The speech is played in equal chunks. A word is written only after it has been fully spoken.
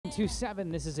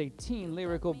927. This is a teen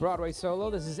lyrical Broadway solo.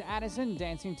 This is Addison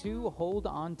dancing to Hold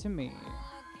On To Me.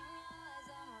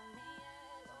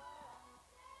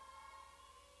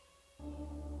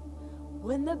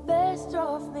 When the best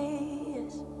of me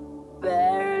is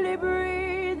barely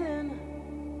breathing,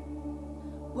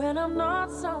 when I'm not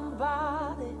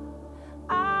somebody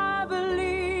I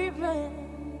believe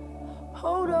in,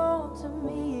 hold on to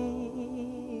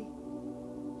me.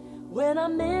 When I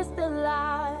miss the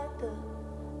light, the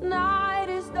night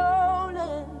is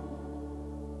stolen.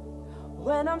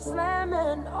 When I'm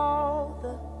slamming all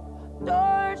the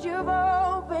doors you've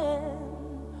opened,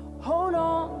 hold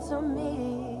on to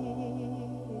me.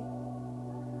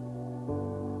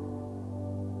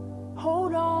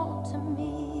 Hold on to me.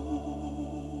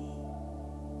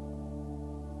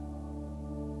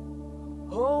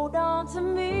 Hold on to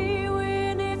me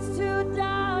when it's too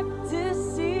dark to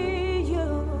see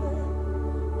you.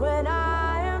 When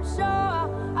I am sure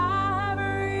I've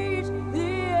reached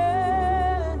the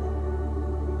end.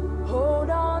 Hold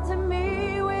on to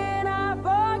me when I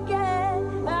forget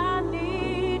I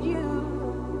need you.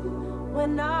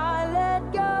 When I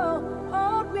let go,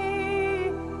 hold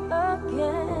me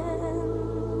again.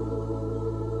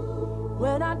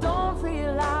 When I don't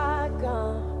feel like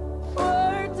I'm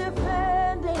worth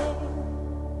defending,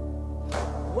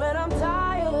 when I'm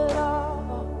tired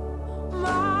of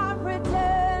my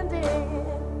pretending,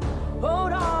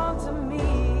 hold on to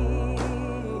me.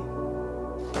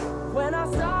 When I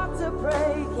start to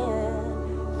break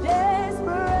in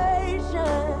desperation,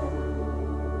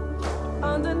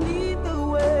 underneath the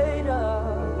weight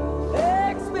of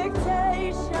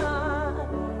expectation,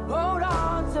 hold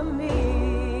on to me.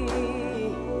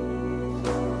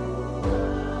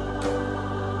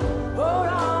 Hold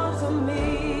on to me.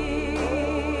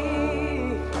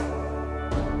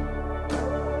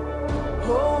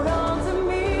 Hold on to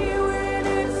me when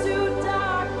it's too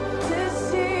dark to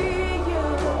see you.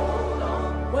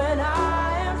 When I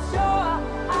am sure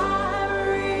I've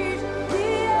reached the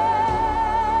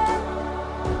end.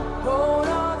 Hold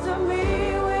on to me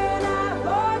when I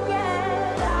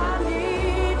forget I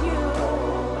need you.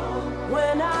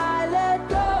 When I let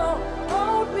go,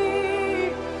 hold me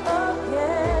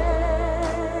again.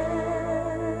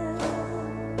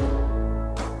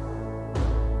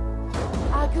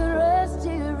 I could rest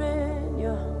here in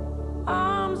your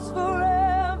arms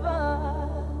forever.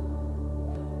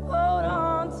 Hold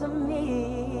on to me.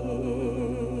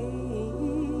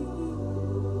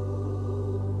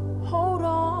 Hold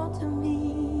on to me.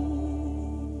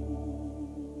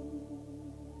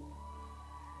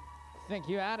 Thank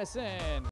you, Addison.